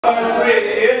Number 3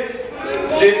 is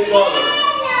this color.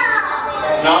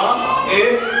 Now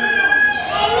is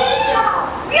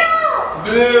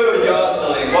blue,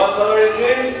 Jocelyn. What color is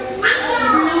this?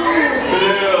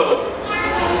 Blue.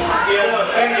 Yellow.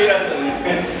 Thank you,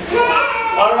 Jocelyn.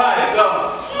 Alright, so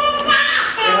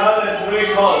we have the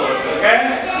 3 colors, okay?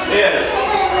 Yes.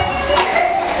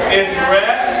 It's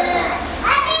red.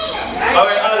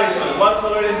 Okay, Alison, what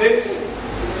color is this?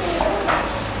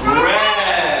 Red.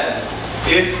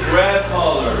 It's red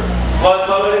color. What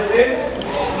color is this?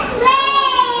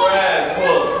 Red.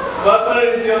 Cool. What color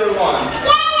is the other one?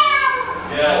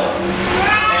 Yellow.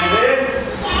 And this?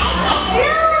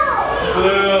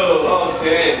 Blue.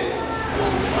 Okay.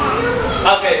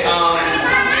 Okay,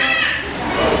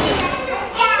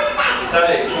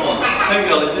 sorry, come on. Thank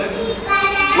you, Alison.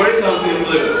 Where is something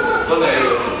blue? Look at it.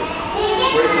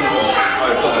 Where is something blue?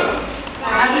 Alright, go ahead.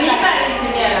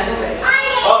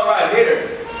 Alright, here.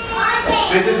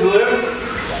 This is blue?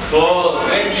 Cool,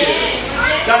 thank you.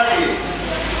 Tati,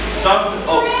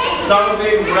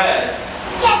 something red.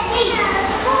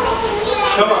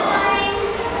 Come on.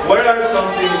 Where are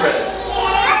something red?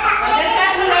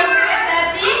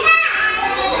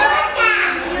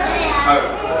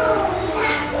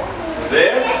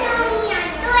 This?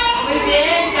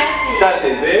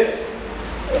 Tati, this?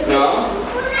 No?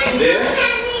 This?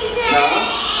 No?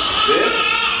 This?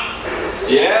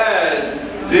 Yes!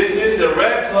 This is the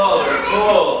red color.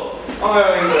 Cool. Oh, I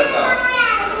will that out.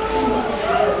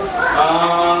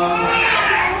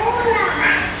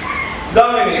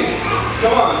 Dominic,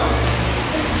 come on.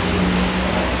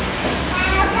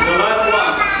 The last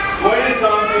one. What is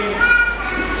something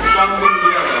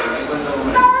yellow?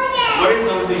 What is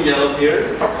something yellow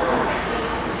here?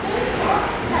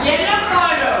 Yellow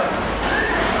color.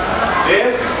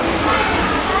 This?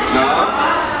 No.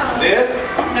 This?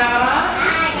 No.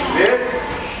 This?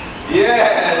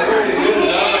 Yeah, very good,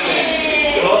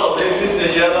 Dominic. Cool, this is the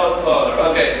yellow color.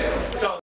 Okay.